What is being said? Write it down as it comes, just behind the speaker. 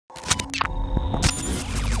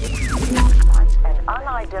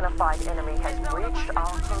unidentified enemy has breached our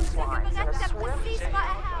coastlines in a swift...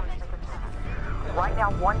 Right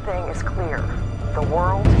now, one thing is clear. The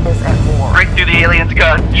world is at war. Break through the alien's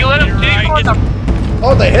gun. You let him take on the...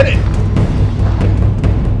 Oh, they hit it!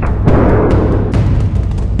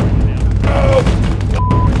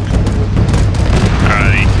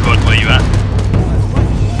 Alright, squad, where you at?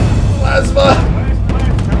 Plasma!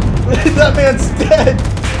 That man's dead!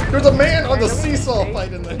 There's a man on the seesaw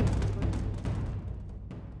fighting there.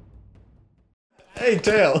 Hey,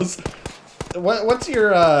 Tails. What's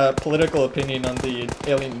your political opinion on the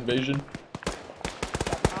alien invasion?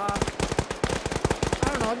 I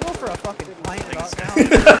don't know, I'd go for a fucking pint about now.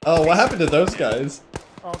 Oh, what happened to those guys?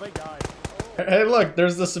 Oh, they died. Hey, look,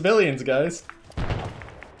 there's the civilians, guys.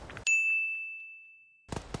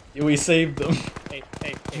 We saved them. Hey.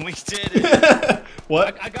 We did it.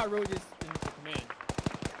 What? I got Rojas in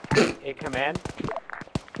command. In command?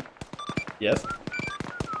 Yes?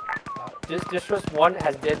 This was one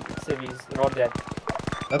has dead civvies. They're all dead.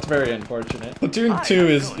 That's very unfortunate. Platoon 2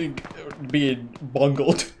 is being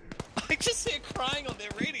bungled. I just hear crying on their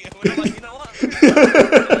radio, and I'm like, you know what?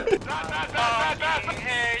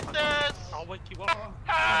 I'll wake you up.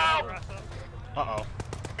 Uh-oh.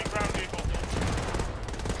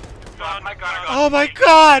 Oh my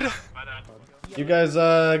god! You guys,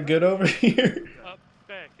 good over here?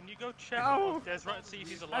 Bear, can you go check on Deseret and see if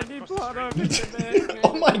he's alive? I need blood on me,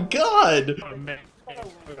 Oh my god! Commander,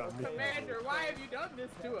 why have you done this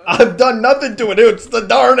to us? I've done nothing to it, it's the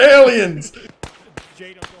darn aliens!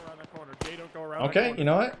 Jay, don't go around that corner. Jay, don't go around Okay, you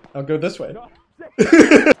know what? I'll go this way.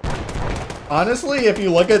 Honestly, if you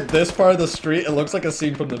look at this part of the street, it looks like a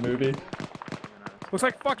scene from the movie. Looks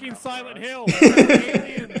like fucking Silent Hill.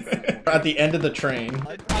 Aliens. At the end of the train.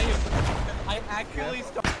 I actually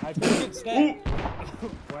started. I think it's dead.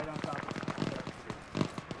 Right on top.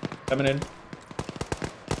 Coming in.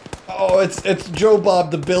 Oh, it's Joe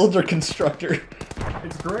Bob, the builder constructor.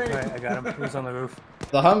 It's great. Alright, I got him. Who's on the roof?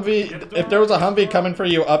 The Humvee, if there was a Humvee coming for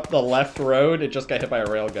you up the left road, it just got hit by a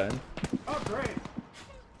railgun. Oh, great. Hey,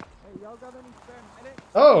 y'all got any spare medics?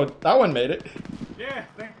 Oh, that one made it. Yeah,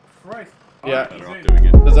 thank Christ. Yeah.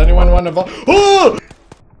 Does anyone want to vote? Oh!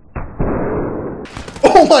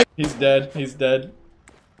 Oh my! He's dead. He's dead.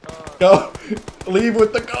 Go! Leave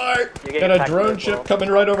with the car! Got a drone ship coming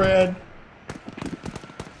right overhead.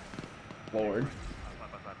 Lord.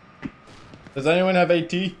 Does anyone have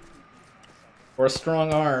AT? Or a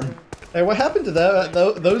strong arm? Hey, what happened to that?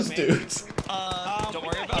 Those dudes? Don't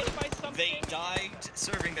worry about it. They died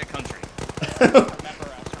serving their country. Remember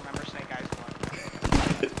Snake Eyes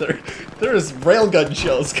 1. There's railgun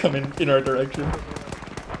shells coming in our direction.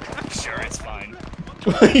 I'm sure it's fine.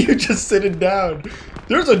 Why are you just sitting down?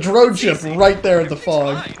 There's a drone ship right there in the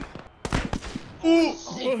fog. Ooh.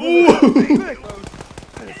 Ooh.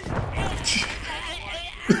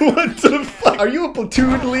 What the fuck? Are you a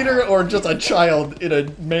platoon leader or just a child in a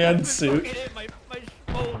man suit? First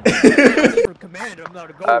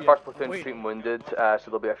platoon shooting wounded, so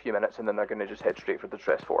there'll be a few minutes and then they're gonna just head straight for the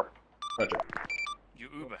Stress 4. Roger. Your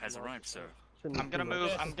Uber has arrived, sir. I'm gonna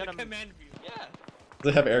move. Command view. Yeah.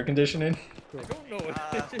 Does it have air conditioning? I don't know.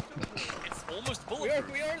 It's almost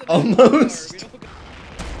bulletproof. We are the Almost.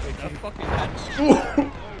 Ooh.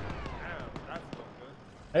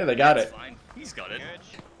 Hey, they got it. Fine. He's got it.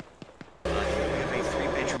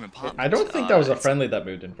 I don't think that was a friendly that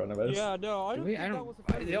moved in front of us. Yeah, no, I don't think that was a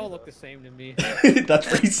friendly. They all look the same to me. That's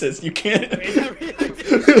racist. You can't.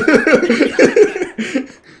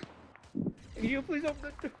 Can you please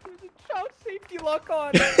open the door? There's a child safety lock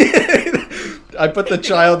on. I put the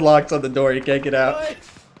child locks on the door. You can't get out.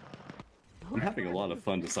 I'm having a lot of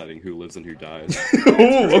fun deciding who lives and who dies.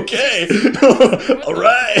 Ooh, okay. All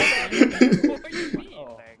right.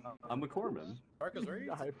 I'm a corpsman. I fucking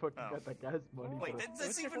got the gas money. Wait,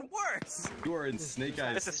 that's even worse. You are in Snake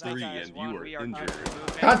Eyes 3 and you are injured.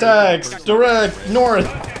 Contacts direct north.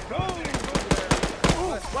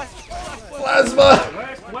 Plasma.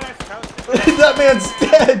 That man's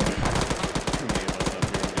dead.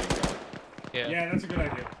 Yeah, that's a good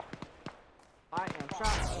idea. I am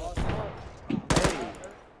shot.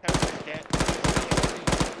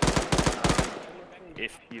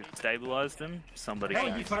 If you've stabilized them, somebody How are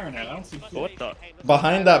can. you firing at? I don't see. What the?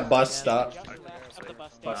 Behind that bus stop. At the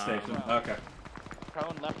bus Bus station. Okay.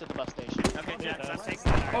 Prone left of the bus station. Okay, Jax, I'll take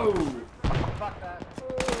that. Oh. Fuck that.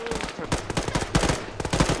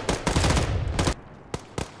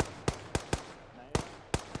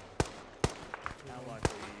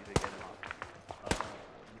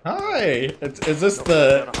 Hi. Is this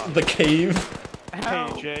the cave?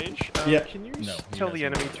 Jay, Yeah. can you tell the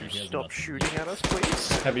enemy to stop shooting at us,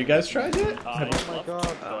 please? Have you guys tried it? Oh my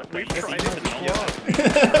god. We've tried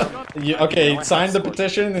it. Okay, sign the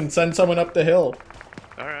petition and send someone up the hill.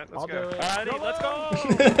 Alright, let's I'll go. do it. Alrighty, let's go!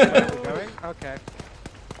 We're going? Okay.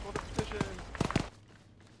 For the petition.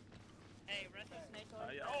 Hey, Snake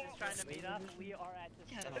is trying to meet up. We are at the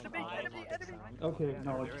Enemy! Okay,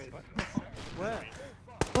 no, where?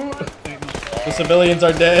 The civilians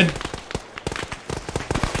are dead.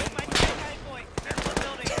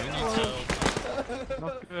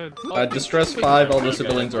 Not good. Distress 5, all the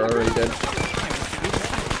civilians are already dead.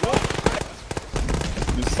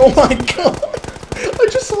 Oh my god! I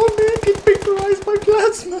just saw a man get vaporized by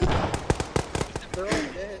plasma!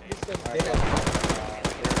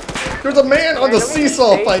 There's a man on the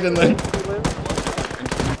seesaw fighting them!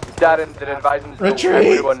 Darren did advise him to Retreat!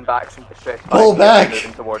 everyone back from distress 5. Pull back!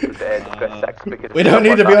 Moving towards distress 6 because We don't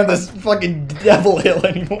need to be on this fucking devil hill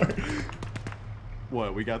anymore.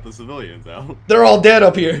 What? We got the civilians out. They're all dead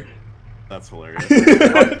up here. That's hilarious.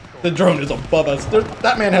 The drone is above us.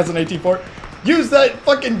 That man has an AT-4. Use that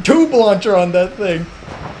fucking tube launcher on that thing.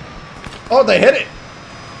 Oh, they hit it.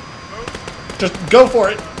 Just go for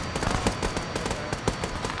it.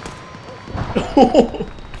 I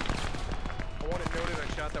want it noted I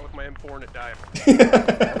shot that with my M4 and it died.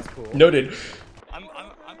 That's cool. Noted. I'm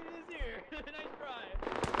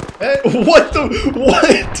Hey, what the?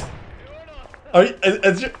 What? Are you,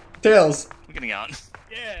 is your, Tails? I'm getting out.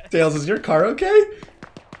 Yeah. Tails, is your car okay?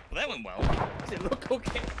 Well, that went well. Does it look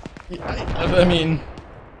okay? I mean,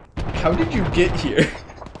 how did you get here?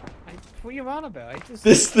 What are you on about? I just...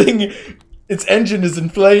 This thing, its engine is in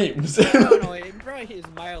flames. I don't know, it probably his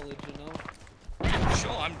mileage, you know?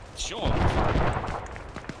 I'm sure.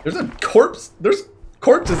 There's a corpse. There's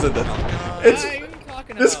corpses in this. It's. What are you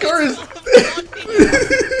talking This about? car is.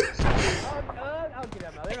 I'll get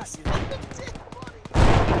him out. They're not using it.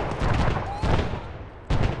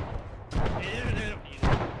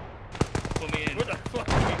 Put me in. Where the fuck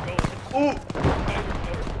are we going? Ooh.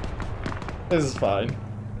 This is fine.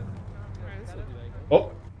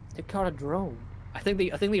 Oh. They caught a drone. I think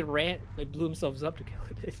they ran. They blew themselves up to kill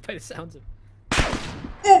it. By the sounds of.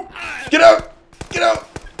 Ooh. Get out! Get out!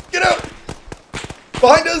 Get out!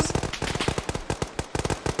 Behind us!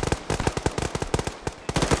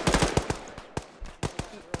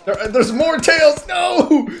 There's more tails!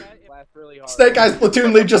 No! Snake Eyes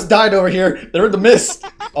platoon lead just died over here. They're in the mist.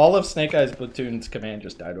 All of Snake Eyes platoon's command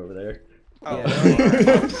just died over there. Oh.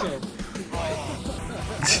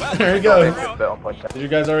 There you go. Did you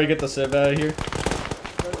guys already get the civ out of here?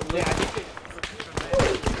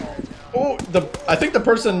 Oh, I think the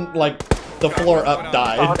person like the floor up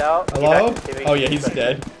died. Hello? Oh yeah, he's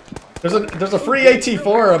dead. There's a free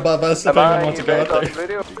AT-4 above us if anyone wants to go up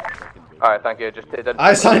there. Alright, thank you.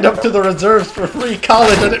 I signed up to the reserves for free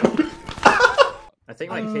college and it. I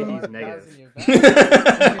think like KD's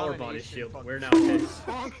negative. Power body shield. We're now okay.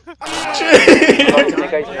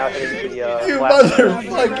 You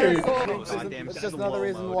motherfucker! It's just another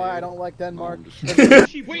reason why I don't like Denmark.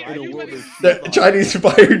 The Chinese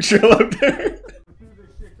fire drill up there.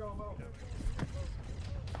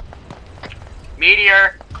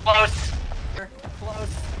 Meteor, close.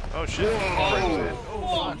 Oh shit.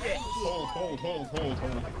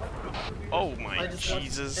 Oh my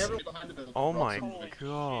Jesus. Oh my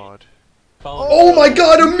god. Oh my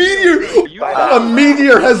god, a meteor! A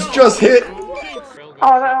meteor has just hit!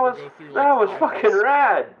 Oh, that was fucking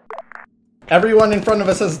rad! Everyone in front of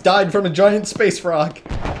us has died from a giant space frog.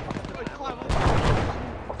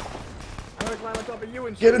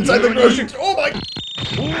 Get inside the grocery store. Oh my...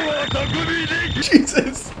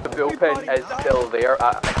 Jesus! The bullpen is still there.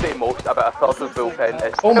 I say most, about a third of the bullpen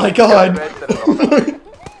is Oh my god!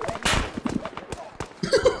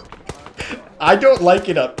 I don't like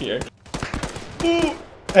it up here. Ooh.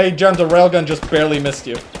 Hey, John, the railgun just barely missed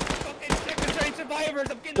you.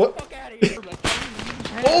 What?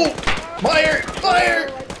 Oh! Fire! Fire!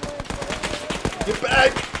 Get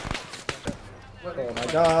back! Oh my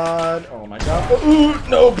god. Oh my god. Ooh,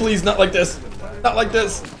 no, please, not like this. Not like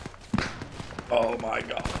this. Oh my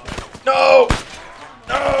god. No!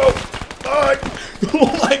 No! Fuck! Oh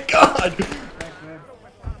my god!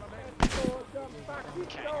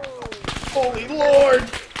 Holy lord!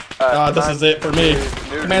 This is it for me.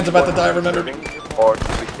 Command's about to die, remember me. Or do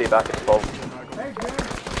we stay back at the vault?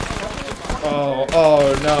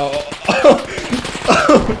 Oh no.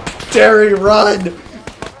 Terry, run!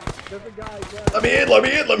 Let me in, let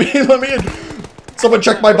me in, let me in, let me in! Someone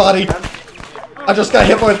check my body! I just got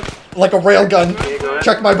hit with like a railgun.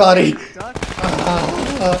 Check my body.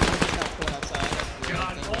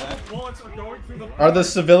 Are the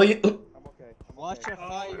civilian? Watch your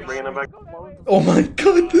fire. Bringing him back. Oh my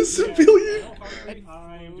god, the civilian!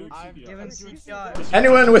 I'm giving CPR.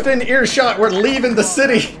 Anyone within earshot, we're leaving the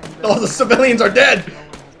city! All the civilians are dead!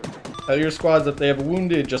 Tell your squads if they have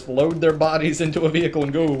wounded, just load their bodies into a vehicle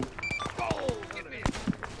and go.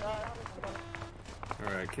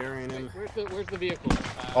 Alright, carrying him. Where's the vehicle?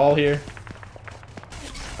 All here.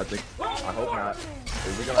 I hope not.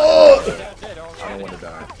 Oh! I don't want to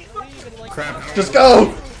die. Crap. Just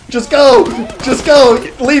go! Just go! Just go!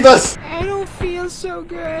 Leave us! I don't feel so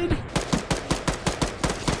good.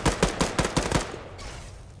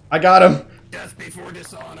 I got him. Death before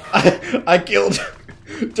dishonor. I killed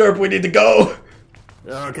Derp, we need to go!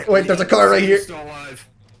 Okay. Wait, there's a car right here. Still alive.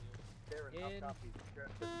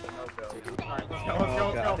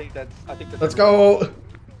 Let's go!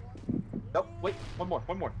 Nope, wait, one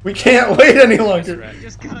more. We can't wait any longer.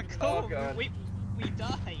 Just gotta go. We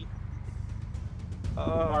died.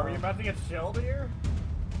 Are we about to get shelled here?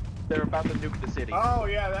 They're about to nuke the city. Oh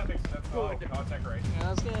yeah, that makes sense. Oh, contact right. Yeah,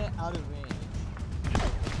 let's get out of range.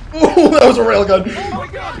 Ooh, that was a railgun. Oh my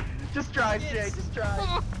god! Just drive, Jay, just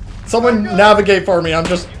drive. Someone navigate for me, I'm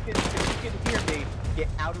just... You can hear me. Get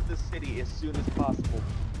out of the city as soon as possible.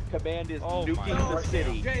 Command is nuking the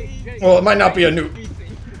city. Well, it might not be a nuke.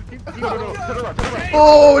 No, turn around.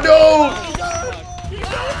 Oh no!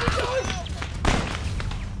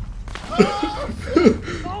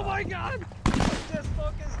 Oh my god! Just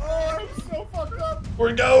focus. Oh, I'm so fucked up.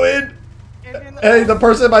 We're going! Hey, the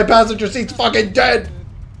person in my passenger seat's fucking dead!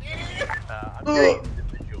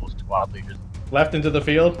 Left into the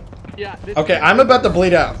field? Yeah. Okay, I'm about to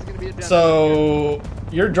bleed out. So,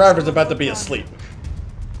 your driver's about to be asleep.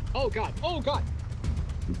 Oh god. Oh god.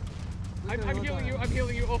 I'm healing you. I'm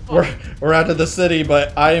healing you. Oh fuck. We're out of the city,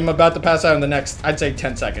 but I am about to pass out in the next, I'd say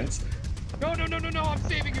 10 seconds. No. I'm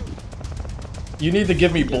saving you. You need to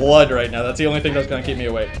give me blood right now. That's the only thing that's gonna keep me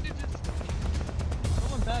awake.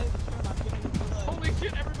 Someone died. I'm not giving you blood. Holy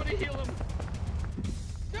shit! Everybody heal him.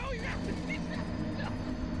 No, you have to.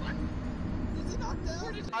 Is he knocked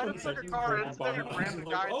down? I just took a car and ran the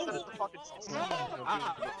guy instead of the fucking.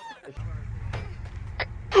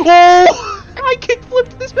 Oh! I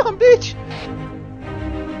kickflipped this dumb bitch!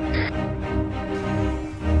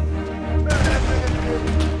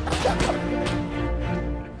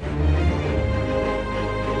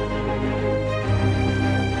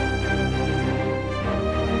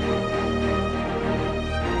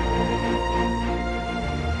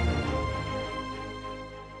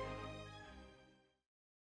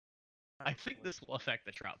 I think this will affect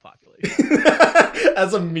the trout population.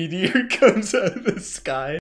 As a meteor comes out of the sky.